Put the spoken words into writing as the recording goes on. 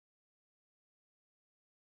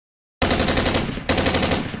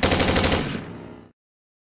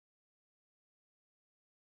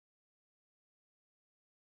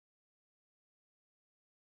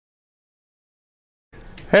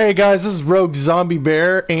Hey guys, this is Rogue Zombie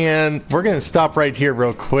Bear, and we're gonna stop right here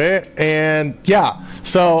real quick. And yeah,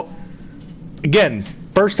 so again,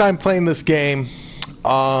 first time playing this game.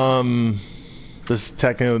 This is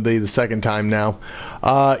technically the second time now.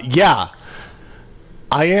 Yeah,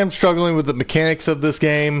 I am struggling with the mechanics of this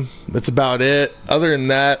game. That's about it. Other than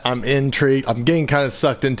that, I'm intrigued. I'm getting kind of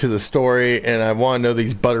sucked into the story, and I want to know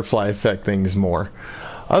these butterfly effect things more.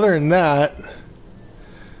 Other than that,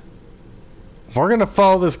 we're gonna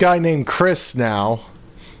follow this guy named Chris now.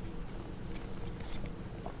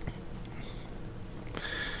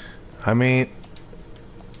 I mean,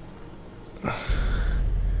 oh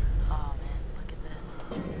man, look at this.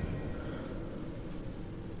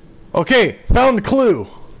 okay, found the clue.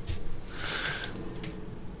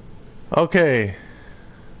 Okay,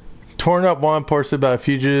 torn up wanted poster by a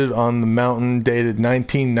fugitive on the mountain, dated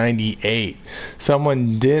 1998.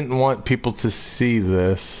 Someone didn't want people to see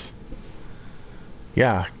this.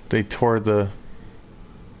 Yeah, they tore the...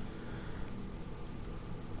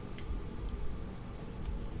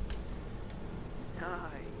 Nice.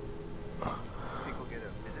 I think we'll get a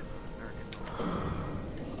visit from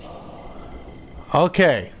the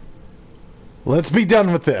Okay. Let's be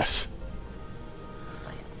done with this. At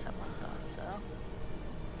least someone thought so.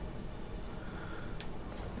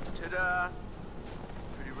 Ta-da!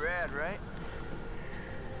 Pretty rad, right?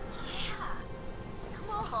 Yeah. Come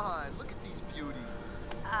on, look at these beauties.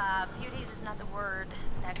 Beauties is not the word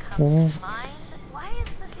that comes to mind. Why is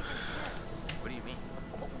this even here? What do you mean?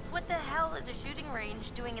 What the hell is a shooting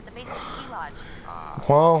range doing at the base of the ski lodge?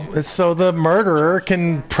 Well, it's so the murderer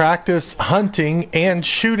can practice hunting and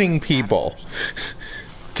shooting people.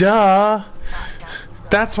 Duh.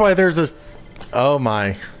 That's why there's a... Oh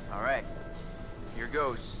my. All right, here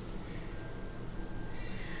goes.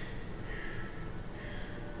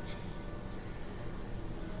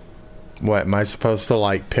 What, am I supposed to,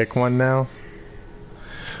 like, pick one now?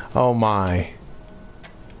 Oh my.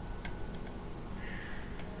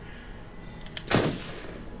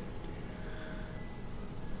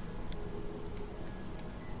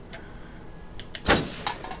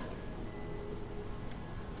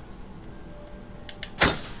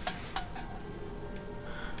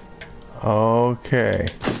 Okay.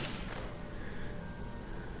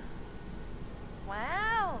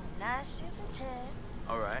 Wow, nice shooting tits.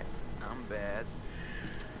 All right, I'm bad.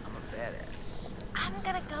 I'm a badass. I'm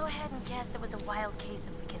gonna go ahead and guess it was a wild case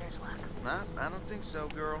of beginner's luck. Nah, I don't think so,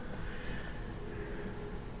 girl.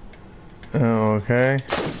 Okay.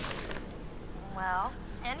 Well,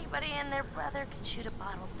 anybody and their brother can shoot a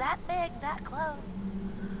bottle that big, that close.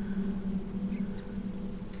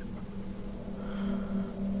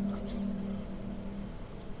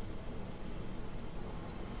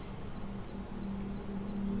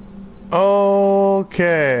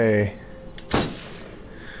 Okay.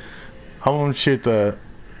 I'm gonna shoot the...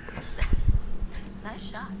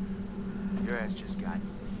 Nice shot. Your ass just got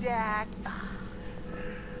sacked.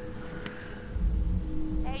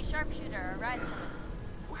 Hey, sharpshooter, right?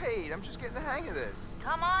 Wait, I'm just getting the hang of this.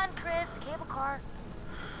 Come on, Chris, the cable car.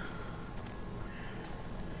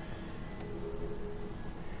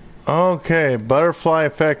 Okay, butterfly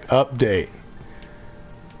effect update.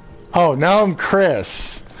 Oh, now I'm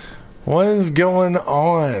Chris. What is going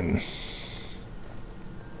on? Man,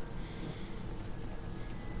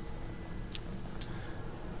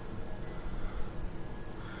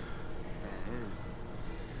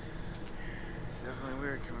 it's definitely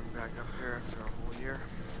weird coming back up here after a whole year.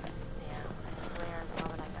 Yeah, I swear, the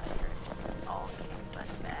moment I got here, it just all came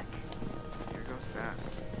flooding back. Here goes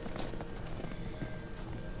fast.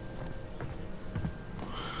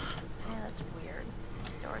 Yeah, that's weird.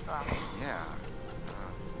 Door's locked. Yeah.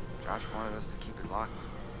 Josh wanted us to keep it locked.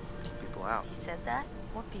 Keep people out. He said that?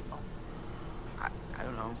 What people? I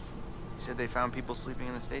don't know. He said they found people sleeping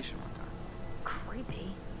in the station one time. It's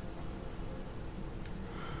creepy.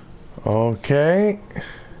 Okay.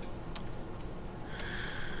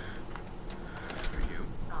 For you.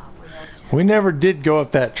 Oh, real Jack. We never did go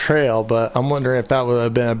up that trail, but I'm wondering if that would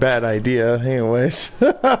have been a bad idea. Anyways,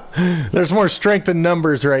 there's more strength in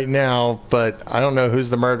numbers right now, but I don't know who's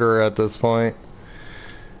the murderer at this point.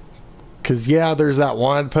 Because, yeah, there's that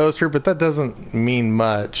wanted poster, but that doesn't mean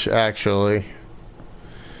much, actually.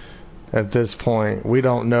 At this point, we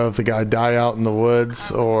don't know if the guy died out in the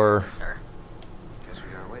woods or... Sir, Guess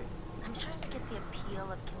we gotta wait. I'm starting to get the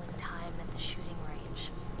appeal of killing time at the shooting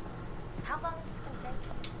range. How long is this gonna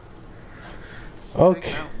take? Okay.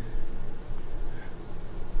 Big mountain.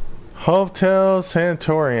 Hotel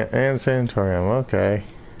Sanatorium and Sanatorium, okay.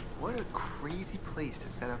 What a crazy place to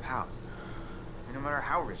set up house. I mean, no matter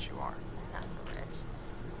how rich you are. Not so rich.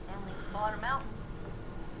 Family bought him out.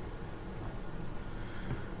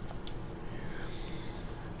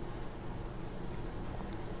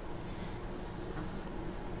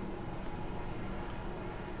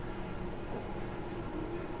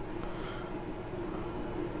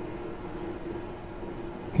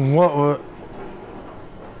 What?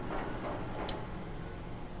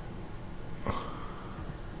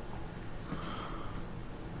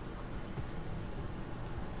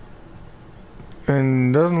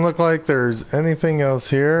 And doesn't look like there's anything else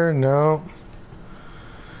here. No.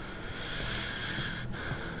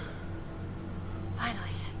 Finally,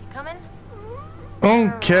 you coming?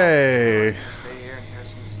 Okay. Stay here and hear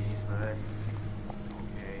some Z's, but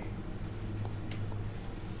okay.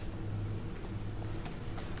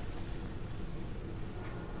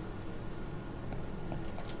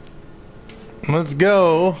 Let's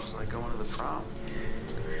go. It's like going to the prom.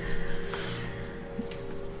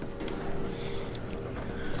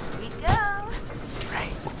 Here we go.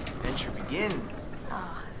 Right. Adventure begins.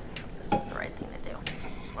 Oh, this was the right thing to do.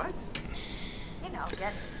 What? You know,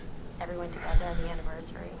 get everyone together on the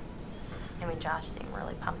anniversary. I mean, Josh seemed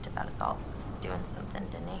really pumped about us all doing something,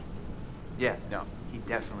 didn't he? Yeah, no, he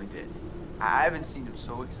definitely did. I haven't seen him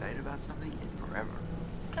so excited about something in forever.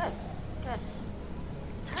 Good, good.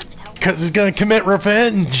 It's hard to tell. Because he's going to commit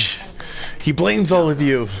revenge. He blames all of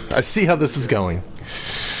you. I see how this is going.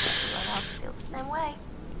 Everyone else feels the same way.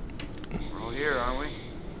 We're all here, aren't we?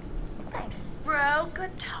 Thanks, bro.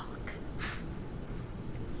 Good talk.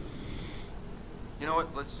 You know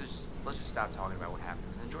what? Let's just stop talking about what happened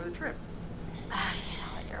and enjoy the trip. You know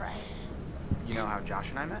what? You're right. You know how Josh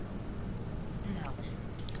and I met? No.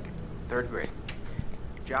 3rd grade.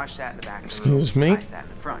 Josh sat in the back of the room. Excuse me? I sat in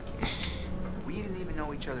the front. We didn't even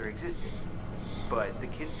know each other existed. But the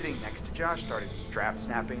kid sitting next to Josh started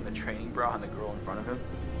strap-snapping the training bra on the girl in front of him.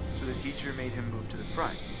 So the teacher made him move to the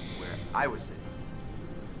front, where I was sitting.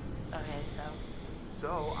 Okay, so.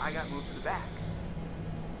 So I got moved to the back.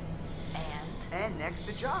 And next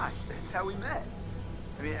to Josh. That's how we met.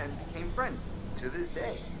 I mean, and became friends to this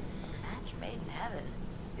day. Match made in heaven.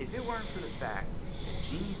 If it weren't for the fact that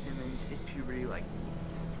Jeannie Simmons hit puberty like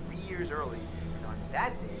 3 years early, and on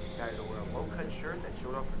that day decided to wear a low-cut shirt that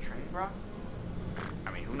showed off her training bra,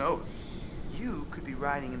 I mean, who knows? You could be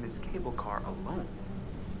riding in this cable car alone.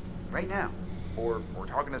 Right now. Or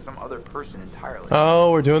talking to some other person entirely.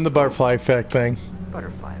 Oh, we're doing the butterfly effect thing.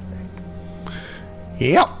 Butterfly effect.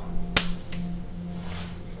 Yep.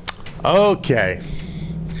 Okay.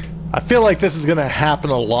 I feel like this is going to happen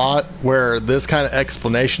a lot, where this kind of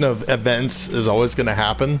explanation of events is always going to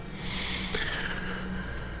happen.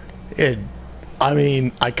 I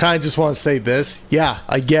mean, I kind of just want to say this. Yeah,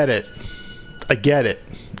 I get it. I get it.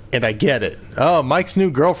 And I get it. Oh, Mike's new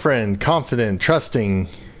girlfriend. Confident, trusting.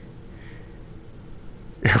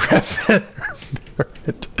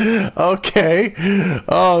 Okay.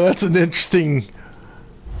 Oh, that's an interesting...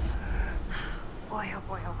 Boy, oh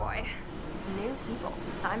boy, oh boy. New people.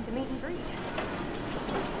 Time to meet and greet.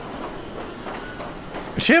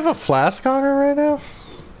 Does she have a flask on her right now?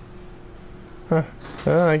 Huh.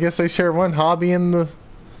 I guess they share one hobby in the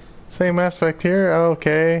same aspect here.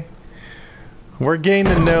 Okay. We're getting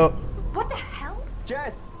to know... What the hell?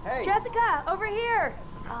 Jess, hey! Jessica, over here!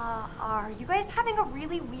 Are you guys having a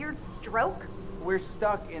really weird stroke? We're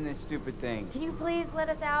stuck in this stupid thing. Can you please let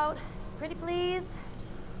us out? Pretty please?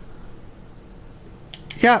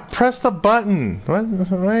 Yeah, press the button.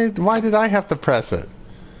 Why did I have to press it?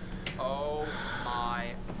 Oh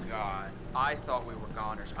my god. I thought we were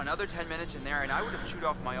goners. Another 10 minutes in there and I would have chewed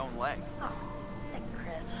off my own leg. Oh, sick,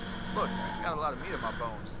 Chris. Look, got a lot of meat on my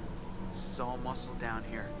bones. This is all muscle down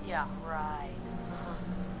here. Yeah, right.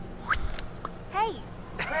 Hey!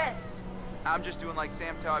 Chris. I'm just doing like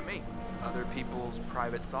Sam taught me. Other people's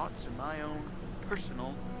private thoughts are my own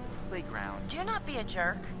personal playground. Do not be a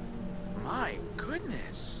jerk. My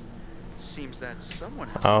goodness. Seems that someone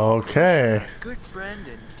has Okay. a good friend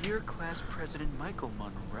and dear class president Michael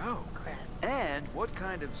Monroe. Chris. And what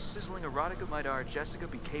kind of sizzling erotica might our Jessica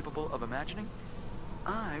be capable of imagining?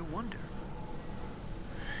 I wonder.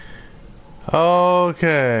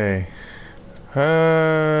 Okay.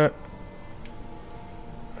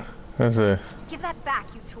 Let's see. Give that back,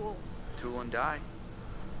 you tool. Tool and die.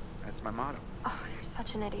 That's my motto. Oh, you're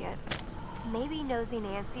such an idiot. Maybe Nosy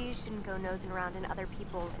Nancy shouldn't go nosing around in other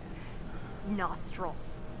people's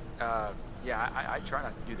nostrils. Yeah, I try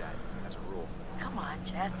not to do that as a rule. Come on,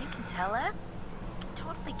 Jess. You can tell us. You can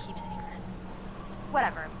totally keep secrets.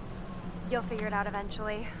 Whatever. You'll figure it out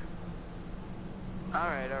eventually.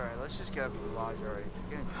 Alright, let's just get up to the lodge already. It's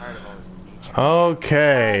getting tired of all this nature.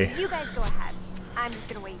 Okay. You guys go ahead. I'm just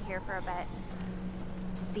gonna wait here for a bit.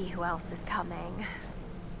 See who else is coming.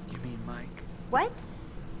 You mean Mike? What?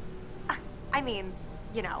 I mean,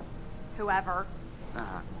 you know, whoever.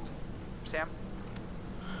 Uh-huh. Sam?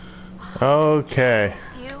 Okay.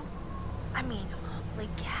 This view? I mean, holy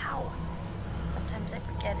cow. Sometimes I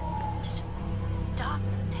forget to just stop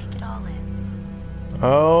and take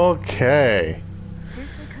Okay.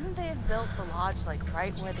 Seriously, couldn't they have built the lodge like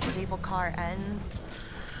right where the cable car ends?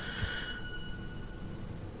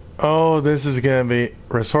 Oh, this is gonna be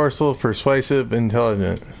resourceful, persuasive,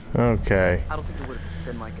 intelligent. Okay. I don't think it would have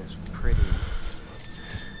been like as pretty.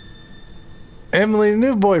 Emily's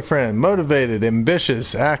new boyfriend, motivated,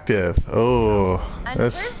 ambitious, active. Oh, And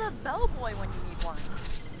this. where's the bellboy when you need one?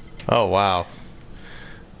 Oh wow.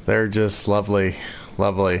 They're just lovely,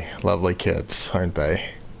 lovely, lovely kids, aren't they?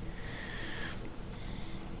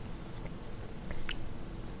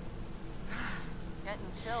 Getting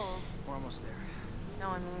chills. We're almost there. No,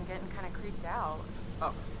 I mean getting kind of creeped out.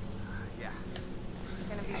 Oh, yeah. It's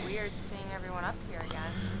gonna be weird seeing everyone up here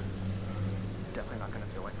again. Definitely not gonna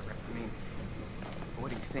feel like a I mean, what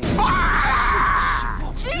do you think?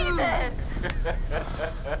 Jesus!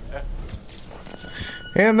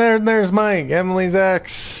 And there's Mike, Emily's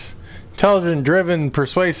ex. Intelligent, driven,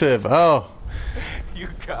 persuasive. Oh, You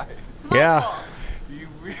guys. yeah. You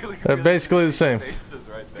really. They're basically the same. Faces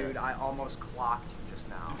right there. Dude, I almost clocked you just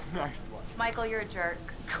now. Nice one. Michael, you're a jerk.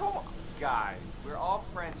 Come on, guys. We're all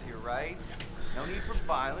friends here, right? No need for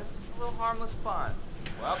violence. Just a little harmless fun.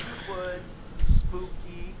 We're up in the woods.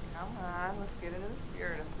 Spooky. Come on, let's get into the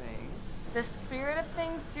spirit of things. The spirit of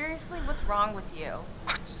things? Seriously, what's wrong with you?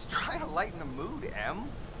 I'm just trying to lighten the mood, Em.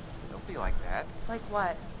 Don't be like that. Like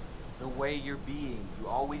what? The way you're being. You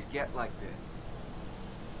always get like this.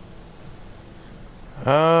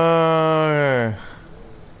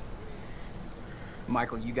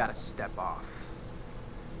 Michael, you gotta step off.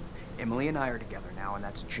 Emily and I are together now, and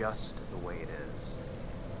that's just the way it is.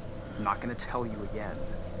 I'm not gonna tell you again.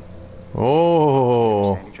 Oh.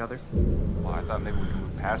 Understand each other? Well, I thought maybe we could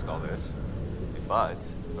move past all this. Be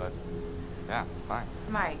buds, but yeah, fine.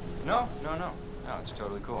 Mike. No, it's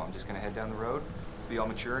totally cool. I'm just gonna head down the road, be all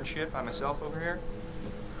mature and shit by myself over here.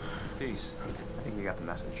 Peace. I think you got the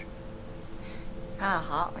message. Kinda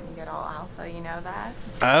hot when you get all alpha, you know that?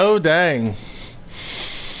 Oh, dang.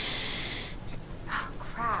 Oh,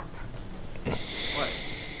 crap. What?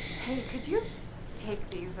 Hey, could you take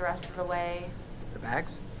these the rest of the way? The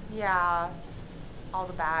bags? Yeah, just all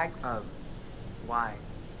the bags. Why?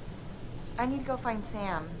 I need to go find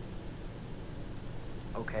Sam.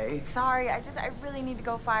 Okay. Sorry, I really need to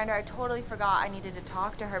go find her. I totally forgot I needed to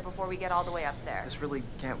talk to her before we get all the way up there. This really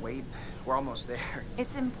can't wait. We're almost there.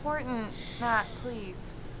 It's important, Matt, please.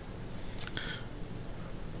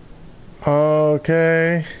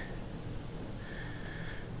 Okay.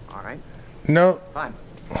 All right. Nope. Fine.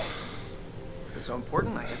 If it's so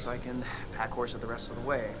important, I guess I can pack horse it the rest of the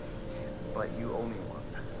way. But you owe me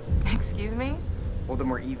one. Excuse me? Well, then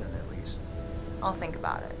we're even, at least. I'll think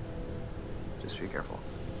about it. Just be careful.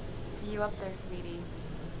 See you up there, sweetie.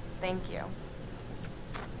 Thank you.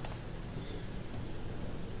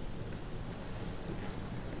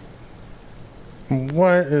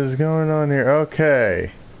 What is going on here?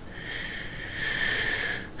 Okay.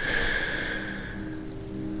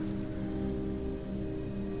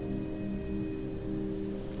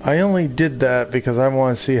 I only did that because I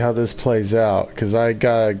want to see how this plays out, because I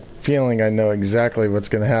got a feeling I know exactly what's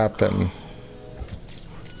going to happen.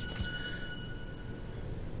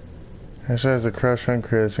 Ashley has a crush on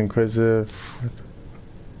Chris, inquisitive.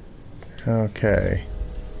 Okay.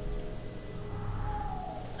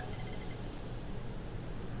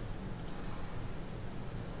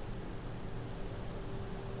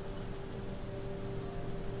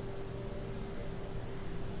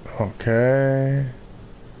 Okay.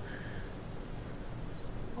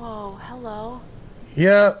 Whoa, hello.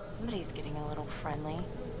 Yep. Somebody's getting a little friendly.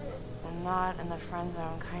 And not in the friend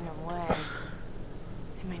zone kind of way.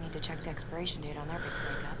 They might need to check the expiration date on their big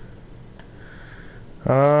breakup.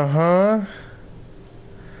 Uh-huh.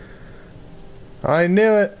 I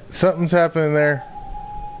knew it. Something's happening there.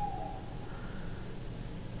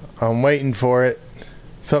 I'm waiting for it.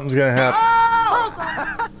 Something's gonna happen. Oh,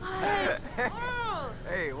 God.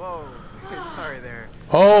 Hey, whoa. Sorry there.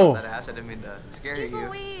 Oh. That Ash, I didn't mean to scare Jeez you.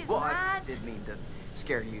 Louise, well, I Matt. did mean to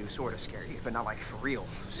scare you, sort of scare you, but not like for real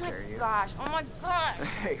scare you. Gosh, oh my gosh.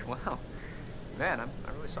 Hey, wow. Man, I'm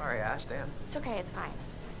really sorry, Ash, Dan. It's okay, it's fine.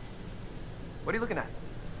 It's What are you looking at?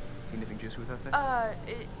 See anything juicy with that thing?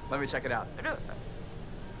 fine. Let me check it out.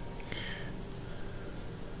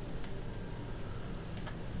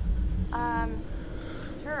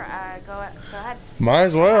 Sure, go ahead. Might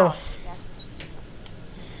as well. Yes.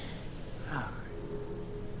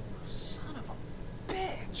 Son of a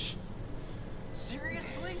bitch.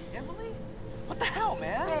 Seriously, Emily? What the hell,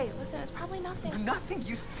 man? Hey, listen, it's probably nothing. Nothing,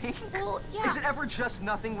 you think? Well, yeah. Is it ever just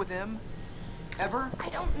nothing with him? Ever? I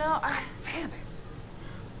don't know. Damn it.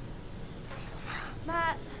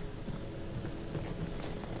 Matt.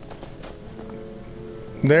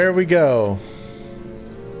 There we go.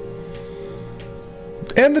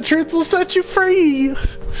 And the truth will set you free.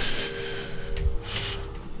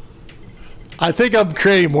 I think I'm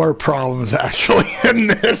creating more problems actually in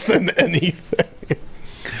this than anything.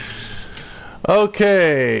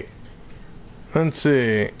 Okay. Let's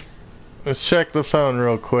see. Let's check the phone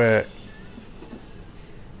real quick.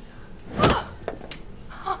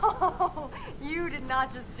 Oh, you did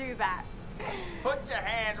not just do that. Put your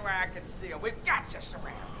hands where I can see them. We've got you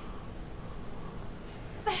surrounded.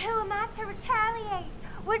 But who am I to retaliate?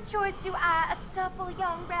 What choice do I, a supple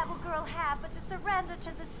young rebel girl, have but to surrender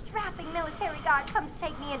to the strapping military guard come to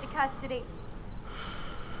take me into custody?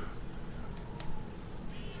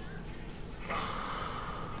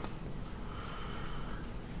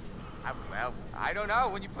 Well, I don't know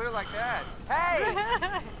when you put it like that.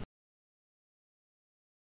 Hey!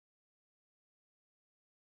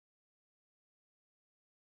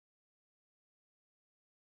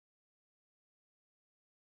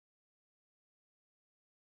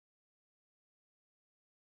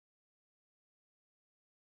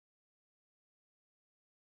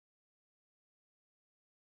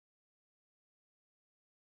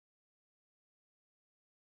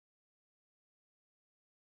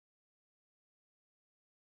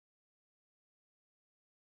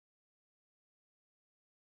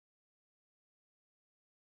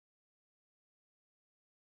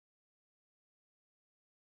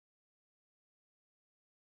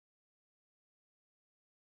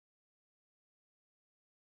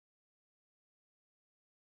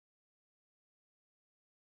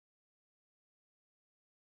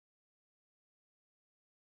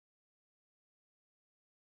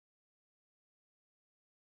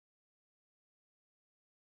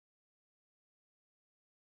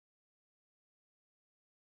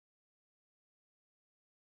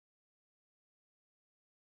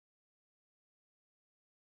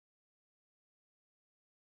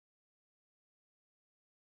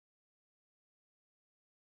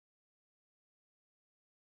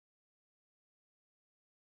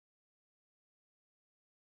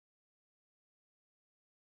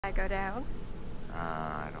 I go down?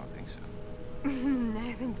 I don't think so.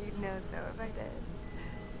 I think you'd know so if I did.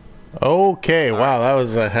 Okay, wow, that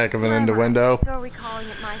was a heck of an innuendo. So are we calling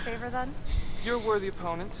it my favor then? You're a worthy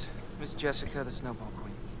opponent, Miss Jessica, the Snowball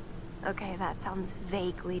Queen. Okay, that sounds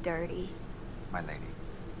vaguely dirty. My lady.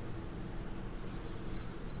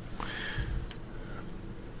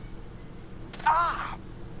 Ah!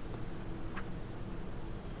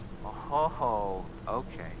 Oh,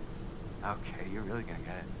 okay. Okay, you're really gonna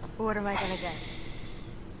get it. What am I gonna get?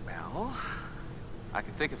 Well, I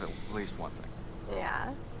can think of at least one thing.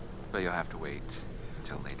 Yeah? But you'll have to wait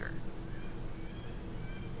until later.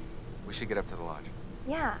 We should get up to the lodge.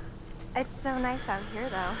 Yeah. It's so nice out here,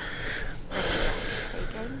 though.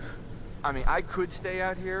 Taken. I mean, I could stay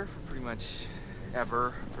out here for pretty much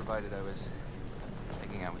ever, provided I was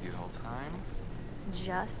hanging out with you the whole time.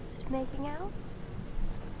 Just making out?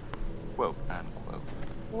 Quote, unquote.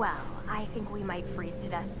 Well, I think we might freeze to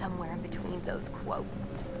death somewhere in between those quotes.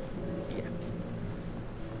 Yeah.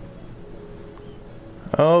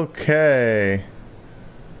 Okay.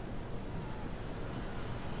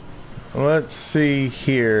 Let's see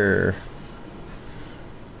here.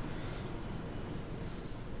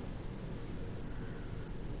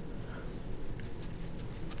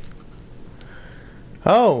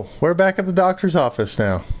 Oh, we're back at the doctor's office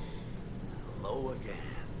now. Hello again.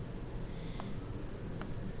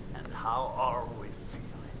 And how are we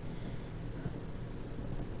feeling?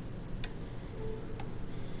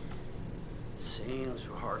 Seems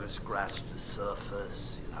we hardly scratched the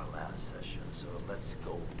surface in our last session, so let's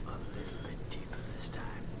go a little bit deeper this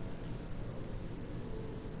time.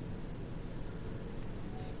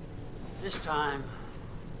 This time,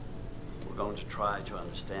 we're going to try to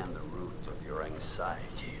understand the root of your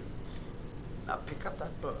anxiety. Now pick up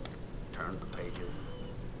that book, turn the pages.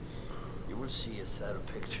 You will see a set of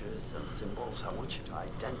pictures and symbols. I want you to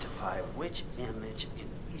identify which image in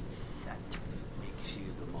each set makes you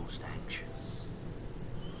the most anxious.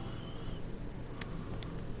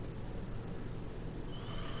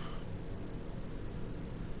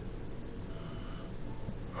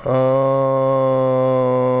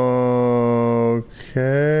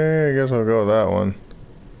 Okay, I guess I'll go with that one.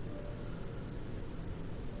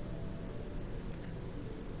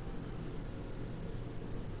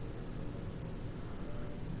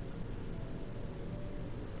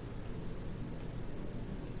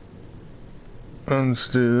 Let's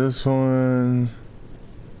do this one.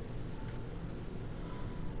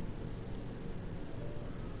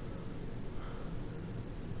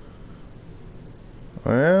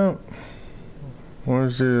 Well, where's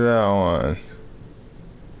let's do that one.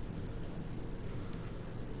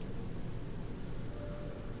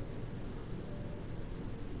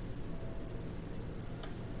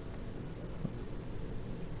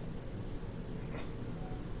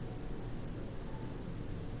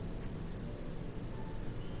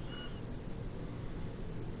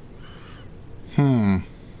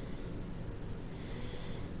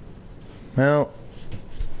 Well,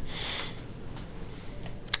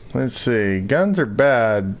 let's see. Guns are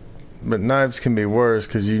bad, but knives can be worse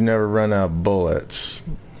because you never run out of bullets.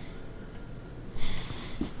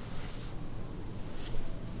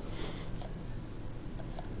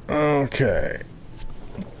 Okay.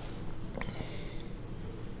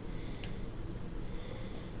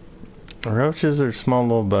 Roaches are small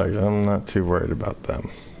little bugs. I'm not too worried about them.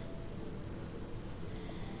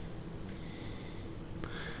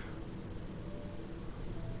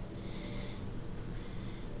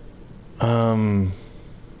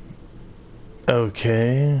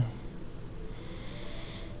 Okay.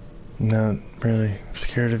 Not really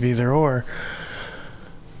scared of either or.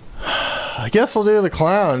 I guess we'll do the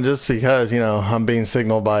clown just because, you know, I'm being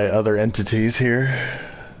signaled by other entities here.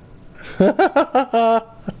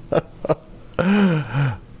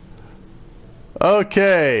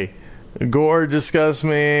 Okay. Gore disgusts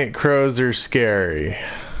me. Crows are scary.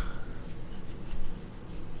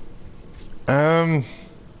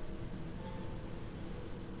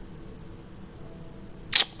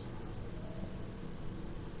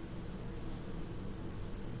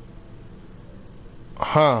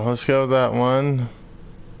 Let's go with that one.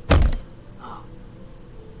 Oh.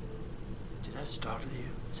 Did I startle you?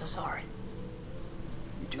 So sorry.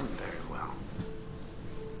 You're doing very well.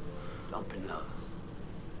 Lumpy nose.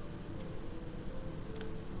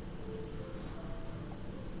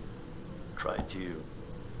 Try to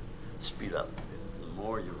speed up a bit. The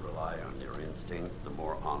more you rely on your instincts, the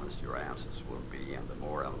more honest your answers will be, and the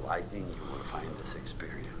more enlightening you will find this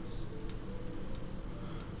experience.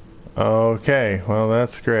 Okay, well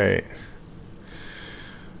that's great.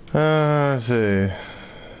 Let's see.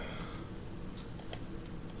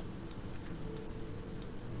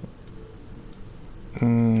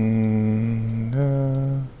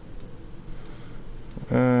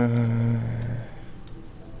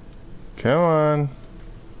 Come on.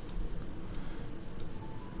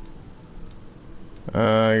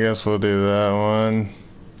 I guess we'll do that one.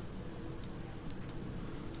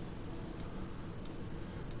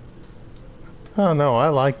 Oh no, I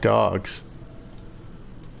like dogs.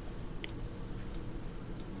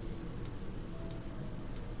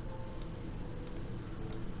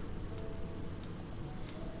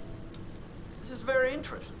 This is very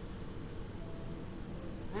interesting.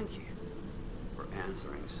 Thank you for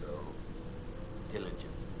answering so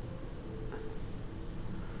diligent.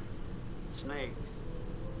 Snakes,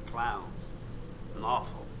 clowns, and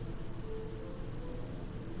awful.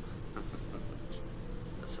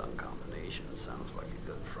 The sun combination sounds like a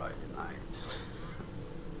good Friday night.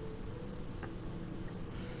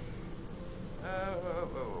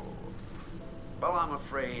 Well, I'm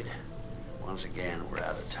afraid once again we're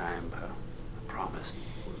out of time, but I promise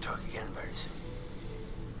we'll talk again very soon.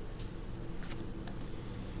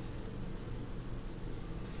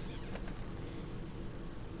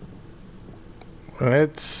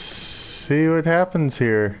 Let's see what happens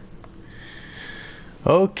here.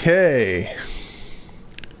 Okay.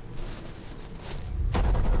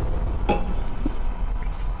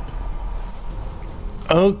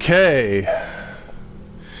 Okay.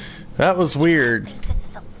 That was weird. I think this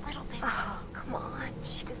is a little bit. Oh, come on.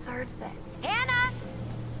 She deserves it. Hannah!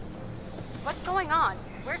 What's going on?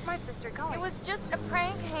 Where's my sister going? It was just a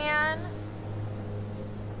prank, Han.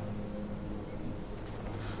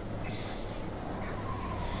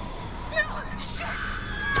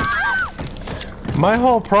 My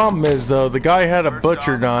whole problem is, though, the guy had a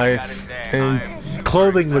butcher knife and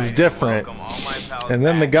clothing was different. And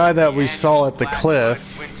then the guy that we saw at the cliff,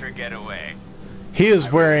 he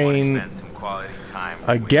is wearing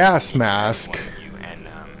a gas mask,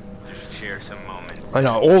 like an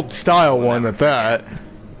old style one at that.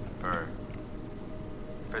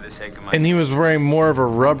 And he was wearing more of a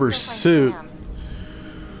rubber suit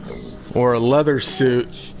or a leather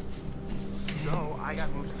suit. So I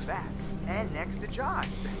got moved to the back and next to Josh.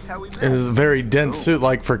 That's how we met. It was a very dense suit,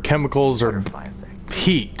 like for chemicals or Butterfly effect.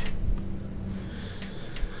 heat.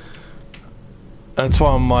 That's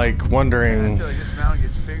why I'm like I wondering. feel like this mountain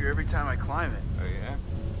gets bigger every time I climb it. Oh yeah?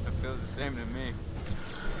 That feels the same to me.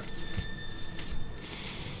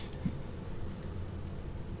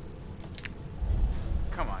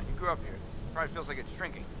 Come on, you grew up here. It probably feels like it's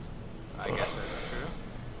shrinking. I guess that's true.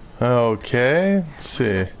 Okay, let's see.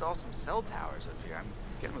 Install some cell towers up here. I'm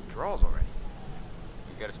getting withdrawals already.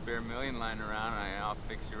 You got a spare million lying around, and I'll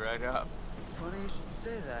fix you right up. Funny you should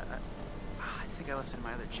say that. I think I left it in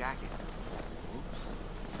my other jacket. Oops.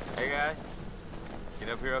 Hey guys, get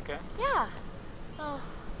up here okay? Yeah. Oh,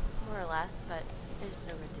 more or less, but it's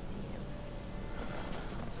so good to see you.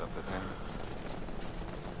 What's up with him?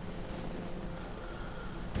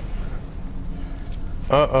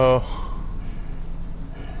 Uh-oh.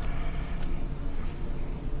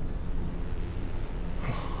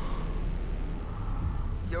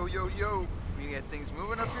 Yo, yo, yo. We get things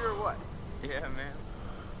moving up here or what? Yeah, man.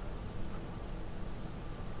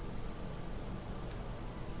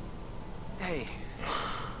 Hey,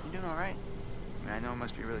 you doing all right? I mean, I know it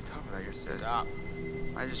must be really tough without your sis. Stop.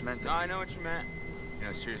 I just meant that. No, I know what you meant. You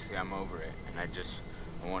know, seriously, I'm over it. And I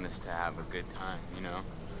want us to have a good time, you know?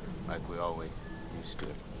 Like we always used to.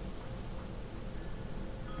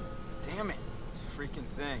 Damn it. It's a freaking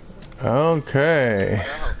thing. Okay.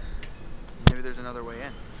 What else? Maybe there's another way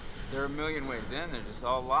in. There are a million ways in. They're just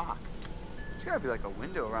all locked. There's gotta be like a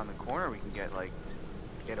window around the corner we can get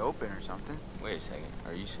open or something. Wait a second.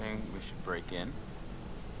 Are you saying we should break in?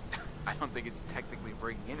 I don't think it's technically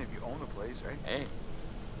breaking in if you own the place, right? Hey,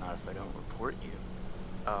 not if I don't report you.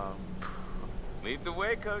 Lead the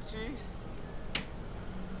way, coachies.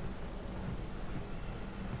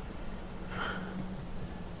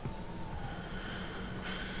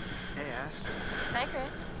 Hey, Ash. Hi,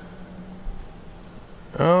 Chris.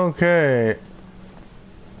 Okay.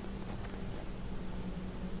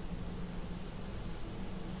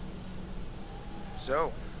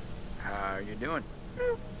 So, how are you doing?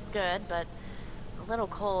 Good, but a little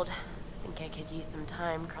cold. I think I could use some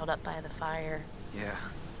time curled up by the fire. Yeah,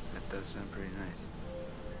 that does sound pretty nice.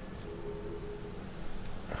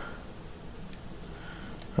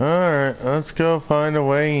 Alright, let's go find a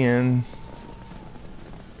way in.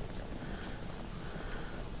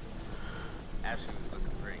 Ashley was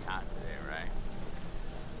looking pretty hot today, right?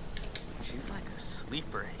 She's like a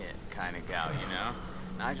sleeper hit kind of gal, you know?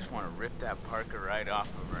 And I just want to rip that Parker right off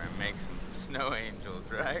of her and make some snow angels,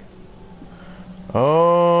 right?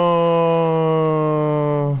 Oh.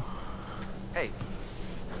 Hey,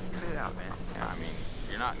 cut it out, man. Yeah, I mean,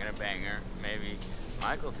 you're not gonna bang her. Maybe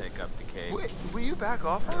Michael'll take up the case. Wait, will you back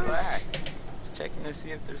off already? Relax. Just checking to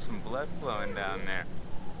see if there's some blood flowing down there.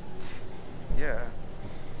 Yeah.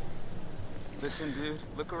 Listen, dude,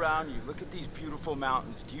 look around you. Look at these beautiful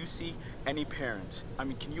mountains. Do you see any parents? I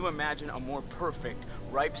mean, can you imagine a more perfect,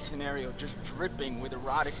 ripe scenario just dripping with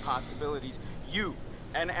erotic possibilities? You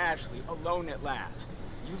and Ashley alone at last.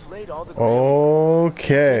 You've laid all the groundwork.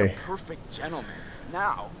 Okay. You're a perfect gentleman.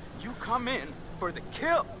 Now, you come in for the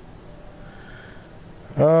kill.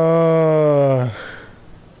 Yeah,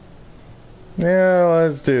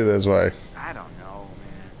 let's do this way. I don't know,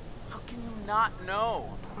 man. How can you not know?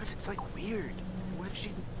 What if it's like weird? What if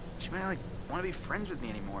she might not like want to be friends with me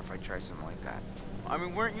anymore if I try something like that? I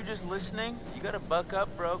mean, weren't you just listening? You gotta buck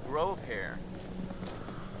up, bro. Grow a pair.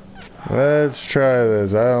 Let's try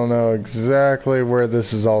this. I don't know exactly where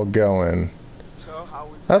this is all going. So, how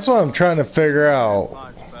we That's what I'm trying to figure out.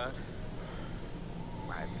 Launch, bud.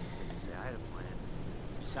 I didn't say I had a plan.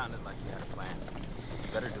 You sounded like you had a plan.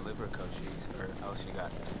 You better deliver, coaches, or else you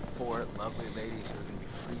got 4 lovely ladies who are gonna be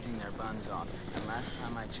freezing their buns off. And last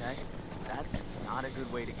time I checked, that's not a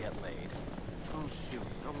good way to get laid. Oh shoot,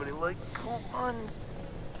 nobody likes cold buns.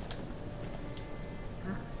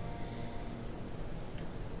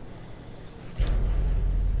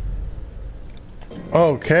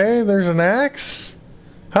 Okay, there's an axe?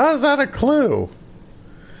 How's that a clue?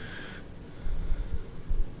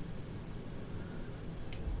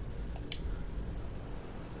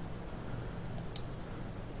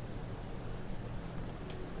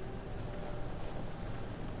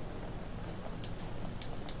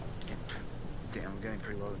 Damn, I'm getting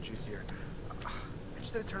pretty low on juice here. I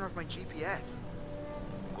just had to turn off my GPS.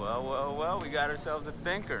 Well, well, well, we got ourselves a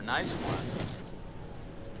thinker. Nice one.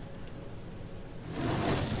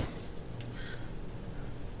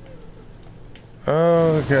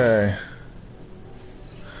 Okay.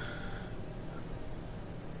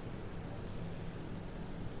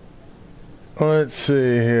 Let's see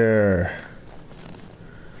here.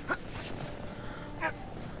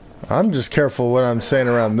 I'm just careful what I'm saying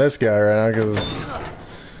around this guy right now because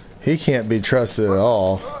he can't be trusted at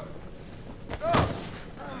all.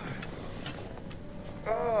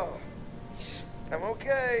 Oh, I'm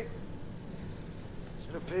okay.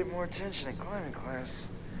 Should have paid more attention in climbing class.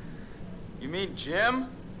 You mean Jim?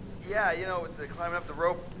 Yeah, you know, with the climbing up the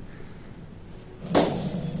rope.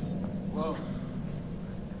 Whoa.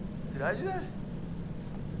 Did I do that?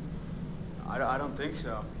 I don't think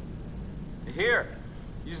so. Here,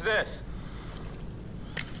 use this.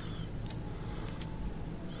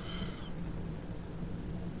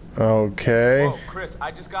 Okay. Oh, Chris,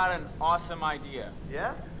 I just got an awesome idea.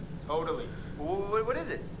 Yeah? Totally. What is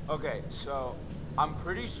it? Okay, so I'm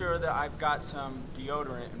pretty sure that I've got some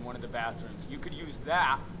deodorant in one of the bathrooms. You could use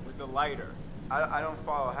that with the lighter. I don't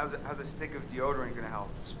follow. How's a stick of deodorant gonna help?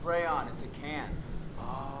 Spray on, it's a can.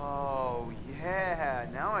 Oh, yeah.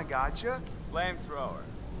 Now I gotcha. Flamethrower.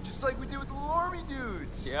 Just like we did with the little army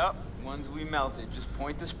dudes. Yep, ones we melted. Just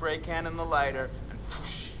point the spray can in the lighter and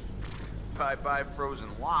whoosh. Bye-bye frozen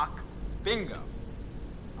lock. Bingo.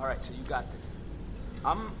 All right, so you got this.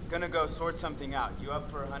 I'm gonna go sort something out. You up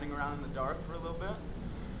for hunting around in the dark for a little bit?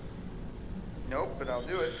 Nope, but I'll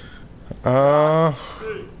do it.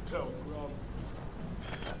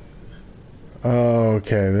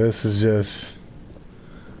 Okay, this is just...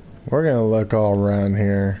 We're gonna look all around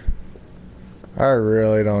here. I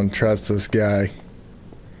really don't trust this guy.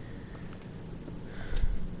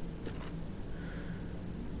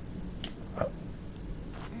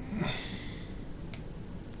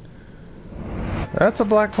 That's a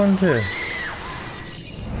black one too.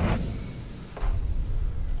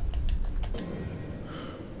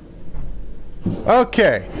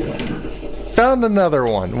 Okay. Found another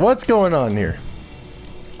one. What's going on here?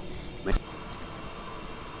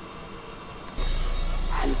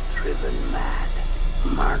 And driven mad,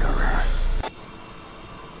 murderer.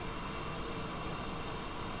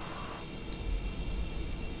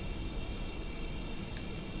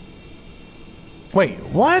 Wait,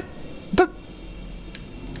 what?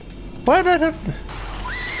 Why did it?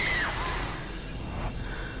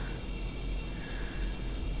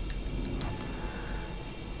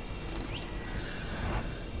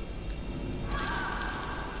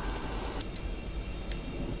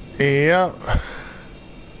 Yep.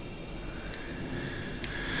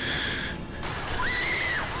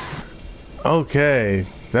 Okay,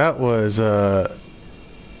 that was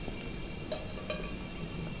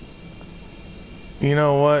you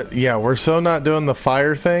know what? Yeah, we're so not doing the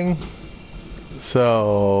fire thing.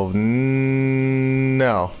 So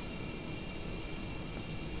no.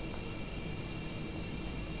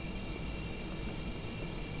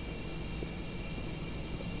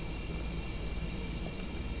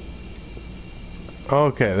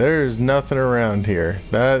 Okay, there's nothing around here.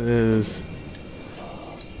 That is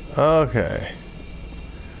okay.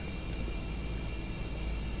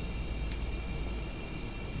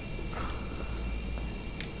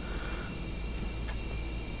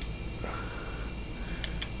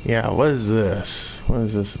 Yeah, what is this? What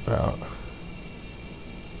is this about?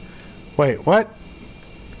 Wait, what?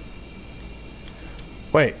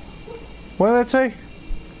 Wait, what did that say?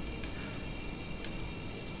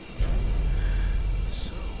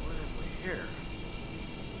 So, what have we here?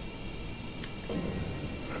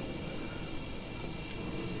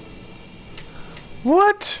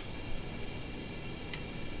 What?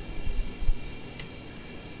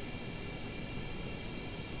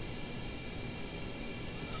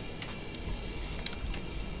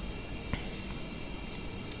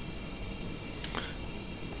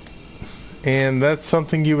 And that's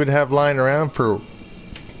something you would have lying around for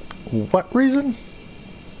what reason?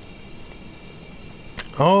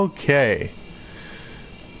 Okay.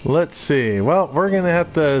 Let's see. Well, we're going to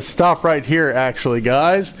have to stop right here, actually,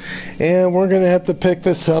 guys. And we're going to have to pick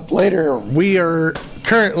this up later. We are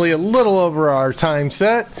currently a little over our time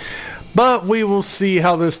set. But we will see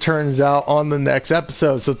how this turns out on the next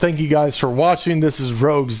episode. So thank you guys for watching. This is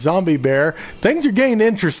Rogue Zombie Bear. Things are getting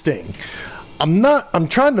interesting. I'm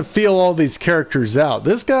trying to feel all these characters out.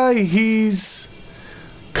 This guy, he's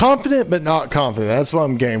confident but not confident. That's what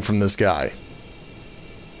I'm getting from this guy.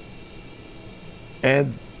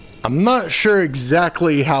 And I'm not sure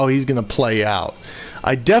exactly how he's going to play out.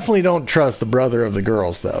 I definitely don't trust the brother of the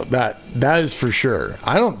girls, though. That is for sure.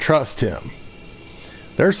 I don't trust him.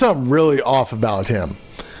 There's something really off about him.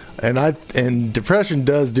 And depression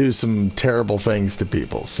does do some terrible things to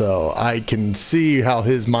people, so I can see how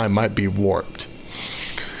his mind might be warped.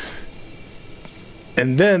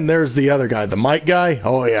 And then there's the other guy, the Mike guy.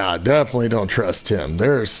 Oh yeah, definitely don't trust him.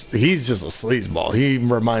 He's just a sleazeball. He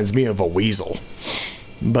reminds me of a weasel,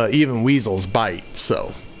 but even weasels bite.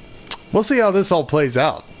 So we'll see how this all plays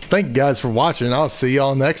out. Thank you guys for watching. I'll see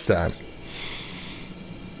y'all next time.